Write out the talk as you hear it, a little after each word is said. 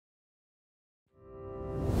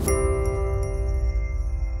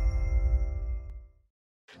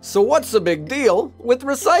So what's the big deal with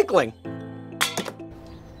recycling?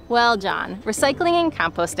 Well, John, recycling and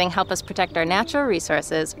composting help us protect our natural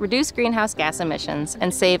resources, reduce greenhouse gas emissions,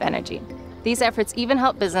 and save energy. These efforts even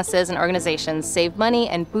help businesses and organizations save money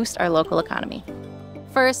and boost our local economy.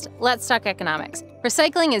 First, let's talk economics.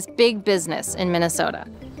 Recycling is big business in Minnesota.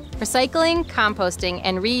 Recycling, composting,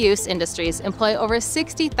 and reuse industries employ over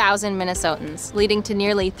 60,000 Minnesotans, leading to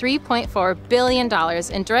nearly $3.4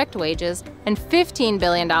 billion in direct wages and $15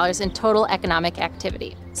 billion in total economic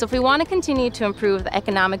activity. So if we want to continue to improve the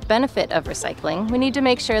economic benefit of recycling, we need to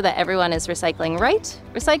make sure that everyone is recycling right,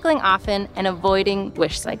 recycling often, and avoiding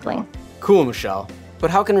wish cycling. Cool, Michelle.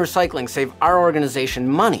 But how can recycling save our organization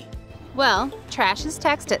money? Well, trash is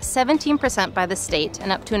taxed at 17% by the state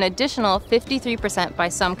and up to an additional 53% by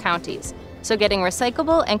some counties. So getting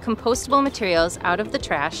recyclable and compostable materials out of the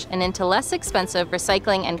trash and into less expensive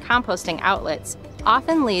recycling and composting outlets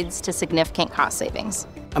often leads to significant cost savings.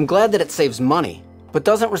 I'm glad that it saves money, but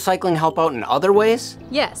doesn't recycling help out in other ways?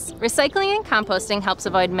 Yes, recycling and composting helps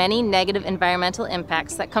avoid many negative environmental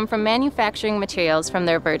impacts that come from manufacturing materials from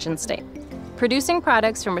their virgin state. Producing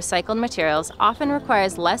products from recycled materials often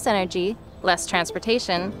requires less energy, less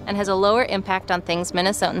transportation, and has a lower impact on things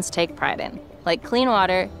Minnesotans take pride in, like clean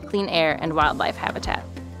water, clean air, and wildlife habitat.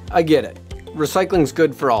 I get it. Recycling's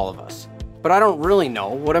good for all of us. But I don't really know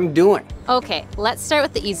what I'm doing. Okay, let's start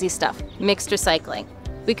with the easy stuff, mixed recycling.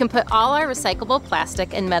 We can put all our recyclable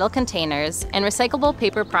plastic and metal containers and recyclable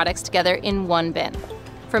paper products together in one bin.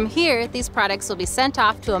 From here, these products will be sent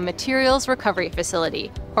off to a materials recovery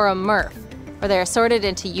facility, or a MRF, where they are sorted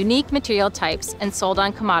into unique material types and sold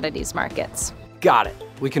on commodities markets. Got it.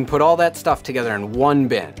 We can put all that stuff together in one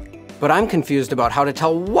bin. But I'm confused about how to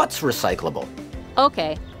tell what's recyclable.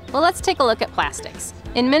 Okay, well, let's take a look at plastics.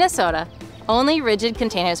 In Minnesota, only rigid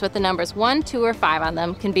containers with the numbers 1, 2, or 5 on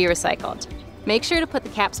them can be recycled. Make sure to put the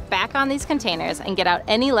caps back on these containers and get out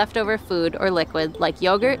any leftover food or liquid like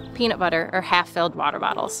yogurt, peanut butter, or half-filled water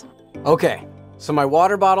bottles. Okay, so my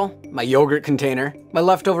water bottle, my yogurt container, my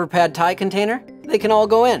leftover pad thai container, they can all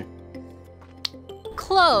go in.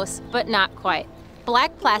 Close, but not quite.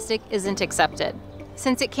 Black plastic isn't accepted.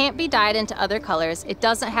 Since it can't be dyed into other colors, it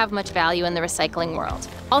doesn't have much value in the recycling world.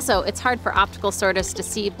 Also, it's hard for optical sorters to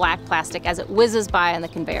see black plastic as it whizzes by on the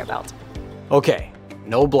conveyor belt. Okay,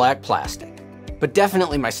 no black plastic. But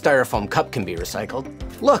definitely my styrofoam cup can be recycled.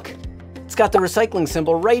 Look, it's got the recycling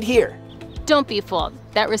symbol right here. Don't be fooled.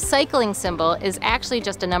 That recycling symbol is actually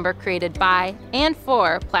just a number created by and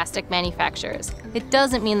for plastic manufacturers. It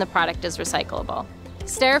doesn't mean the product is recyclable.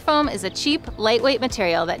 Styrofoam is a cheap, lightweight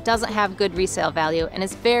material that doesn't have good resale value and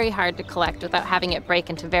is very hard to collect without having it break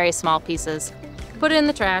into very small pieces. Put it in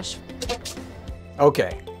the trash.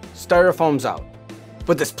 Okay, styrofoam's out.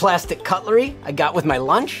 But this plastic cutlery I got with my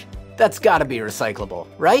lunch, that's gotta be recyclable,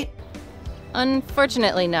 right?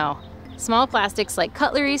 Unfortunately, no. Small plastics like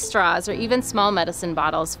cutlery, straws, or even small medicine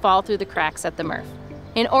bottles fall through the cracks at the MRF.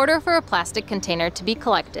 In order for a plastic container to be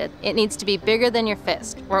collected, it needs to be bigger than your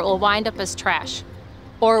fist, or it will wind up as trash.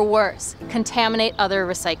 Or worse, contaminate other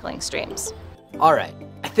recycling streams. All right,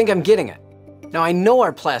 I think I'm getting it. Now I know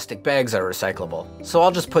our plastic bags are recyclable, so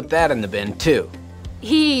I'll just put that in the bin too.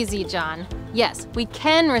 Easy, John. Yes, we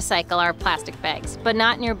can recycle our plastic bags, but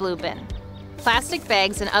not in your blue bin. Plastic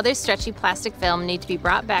bags and other stretchy plastic film need to be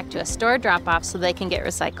brought back to a store drop-off so they can get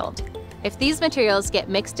recycled. If these materials get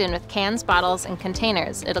mixed in with cans, bottles, and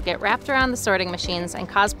containers, it'll get wrapped around the sorting machines and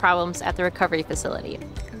cause problems at the recovery facility.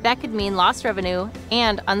 That could mean lost revenue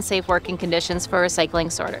and unsafe working conditions for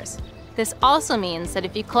recycling sorters. This also means that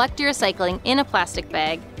if you collect your recycling in a plastic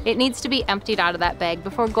bag, it needs to be emptied out of that bag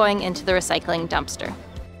before going into the recycling dumpster.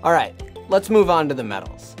 All right, let's move on to the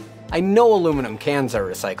metals. I know aluminum cans are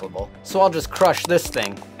recyclable, so I'll just crush this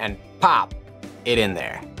thing and pop it in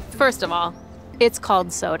there. First of all, it's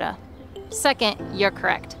called soda. Second, you're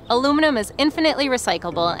correct. Aluminum is infinitely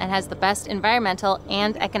recyclable and has the best environmental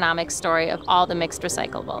and economic story of all the mixed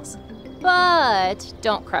recyclables. But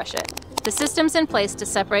don't crush it. The systems in place to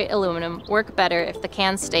separate aluminum work better if the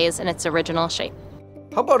can stays in its original shape.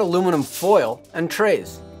 How about aluminum foil and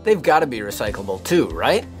trays? They've got to be recyclable too,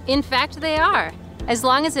 right? In fact, they are. As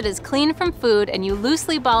long as it is clean from food and you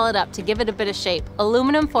loosely ball it up to give it a bit of shape,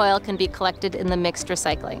 aluminum foil can be collected in the mixed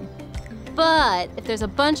recycling. But if there's a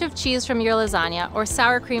bunch of cheese from your lasagna or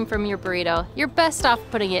sour cream from your burrito, you're best off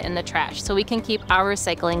putting it in the trash so we can keep our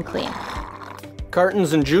recycling clean.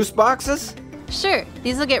 Cartons and juice boxes? Sure,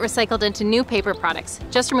 these will get recycled into new paper products.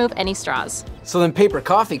 Just remove any straws. So then paper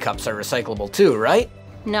coffee cups are recyclable too, right?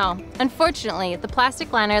 No. Unfortunately, the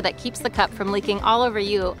plastic liner that keeps the cup from leaking all over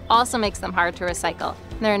you also makes them hard to recycle.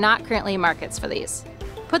 There are not currently markets for these.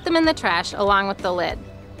 Put them in the trash along with the lid.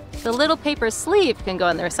 The little paper sleeve can go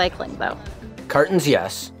in the recycling, though. Cartons,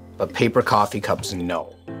 yes, but paper coffee cups,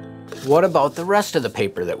 no. What about the rest of the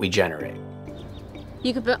paper that we generate?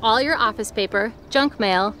 You could put all your office paper, junk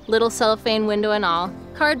mail, little cellophane window and all,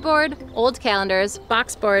 cardboard, old calendars,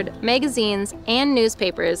 boxboard, magazines, and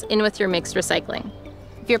newspapers in with your mixed recycling.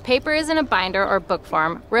 If your paper is in a binder or book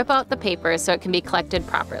form, rip out the paper so it can be collected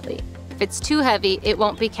properly. If it's too heavy, it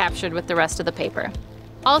won't be captured with the rest of the paper.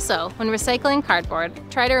 Also, when recycling cardboard,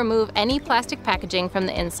 try to remove any plastic packaging from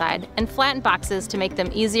the inside and flatten boxes to make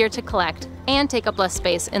them easier to collect and take up less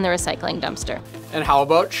space in the recycling dumpster. And how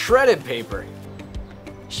about shredded paper?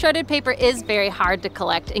 Shredded paper is very hard to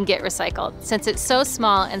collect and get recycled since it's so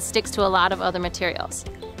small and sticks to a lot of other materials.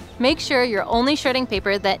 Make sure you're only shredding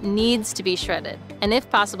paper that needs to be shredded, and if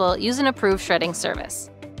possible, use an approved shredding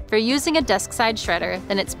service. If you're using a desk-side shredder,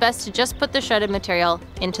 then it's best to just put the shredded material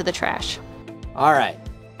into the trash. All right,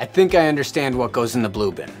 I think I understand what goes in the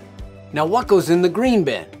blue bin. Now what goes in the green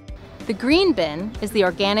bin? The green bin is the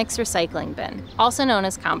organics recycling bin, also known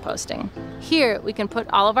as composting. Here, we can put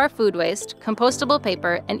all of our food waste, compostable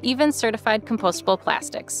paper, and even certified compostable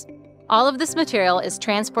plastics. All of this material is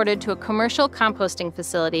transported to a commercial composting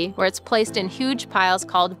facility where it's placed in huge piles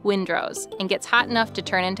called windrows and gets hot enough to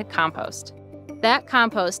turn into compost. That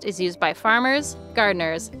compost is used by farmers,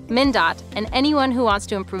 gardeners, MnDOT, and anyone who wants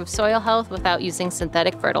to improve soil health without using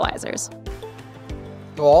synthetic fertilizers.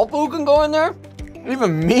 So all food can go in there?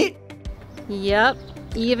 Even meat? Yep,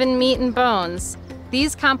 even meat and bones.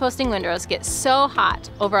 These composting windrows get so hot,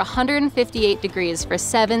 over 158 degrees for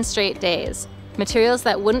 7 straight days. Materials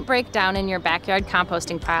that wouldn't break down in your backyard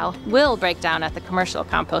composting pile will break down at the commercial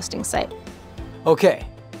composting site. Okay,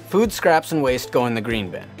 food scraps and waste go in the green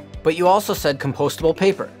bin. But you also said compostable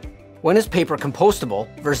paper. When is paper compostable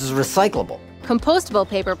versus recyclable? Compostable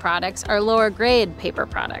paper products are lower grade paper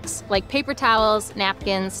products, like paper towels,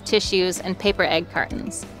 napkins, tissues, and paper egg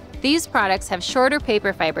cartons. These products have shorter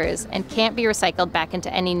paper fibers and can't be recycled back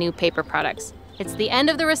into any new paper products. It's the end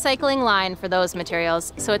of the recycling line for those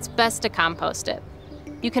materials, so it's best to compost it.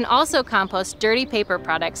 You can also compost dirty paper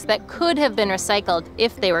products that could have been recycled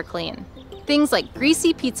if they were clean. Things like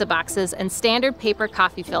greasy pizza boxes and standard paper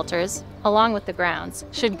coffee filters, along with the grounds,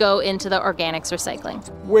 should go into the organics recycling.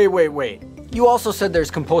 Wait. You also said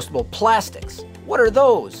there's compostable plastics. What are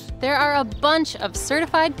those? There are a bunch of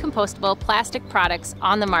certified compostable plastic products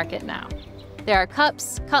on the market now. There are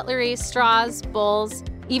cups, cutlery, straws, bowls,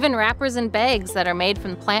 even wrappers and bags that are made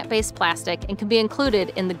from plant-based plastic and can be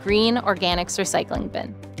included in the green organics recycling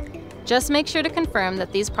bin. Just make sure to confirm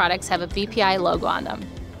that these products have a BPI logo on them.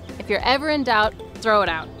 If you're ever in doubt, throw it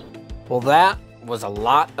out. Well, that was a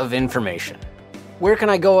lot of information. Where can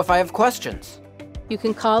I go if I have questions? You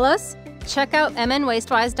can call us, check out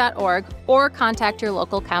mnwastewise.org, or contact your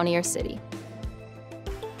local county or city.